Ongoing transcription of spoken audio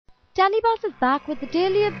Telebuzz is back with the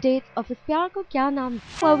daily updates of Iss Pyaar Ko Kya Naam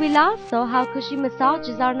Doon, where we last saw how Khushi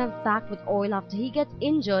massages Arnav's back with oil after he gets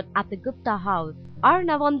injured at the Gupta house.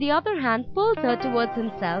 Arnav, on the other hand, pulls her towards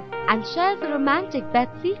himself and shares a romantic bed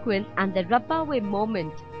sequence and the rabba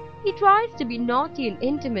moment. He tries to be naughty and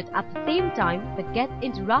intimate at the same time but gets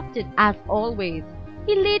interrupted as always.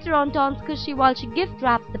 He later on taunts Khushi while she gift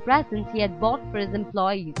wraps the presents he had bought for his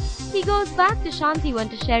employees. He goes back to Shantiwan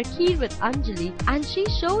to share kheer with Anjali and she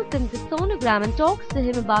shows him the sonogram and talks to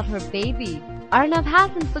him about her baby. Arnav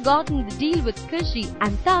hasn't forgotten the deal with Khushi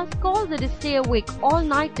and thus calls her to stay awake all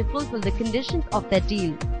night to fulfill the conditions of their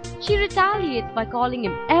deal. She retaliates by calling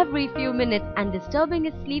him every few minutes and disturbing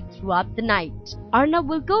his sleep throughout the night. Arnav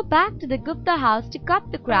will go back to the Gupta house to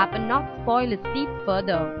cut the crap and not spoil his sleep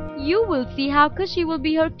further. You will see how Khushi will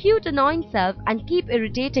be her cute annoying self and keep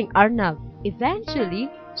irritating Arnav. Eventually,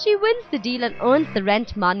 she wins the deal and earns the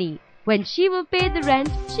rent money. When she will pay the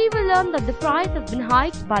rent, she will learn that the price has been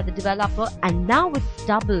hiked by the developer and now it's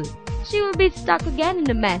double. She will be stuck again in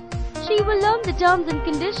a mess. She will learn the terms and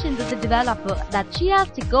conditions of the developer that she has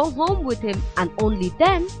to go home with him and only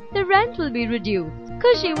then the rent will be reduced.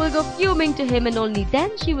 Khushi will go fuming to him and only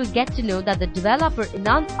then she will get to know that the developer is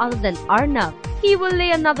none other than Arnav. He will lay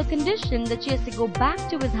another condition that she has to go back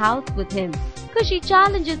to his house with him. Khushi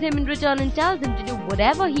challenges him in return and tells him to do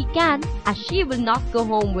whatever he can as she will not go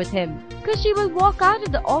home with him. Khushi will walk out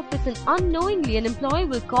of the office and unknowingly an employee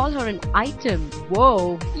will call her an item.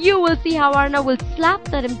 Whoa! You will see how Arnav will slap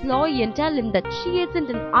that employee and tell him that she isn't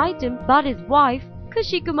an item but his wife,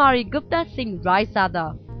 Khushi Kumari Gupta Singh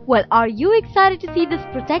Raisada. Well, are you excited to see this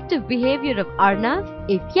protective behavior of Arnav?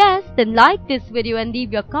 If yes, then like this video and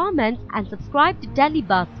leave your comments and subscribe to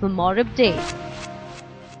Telebuzz for more updates.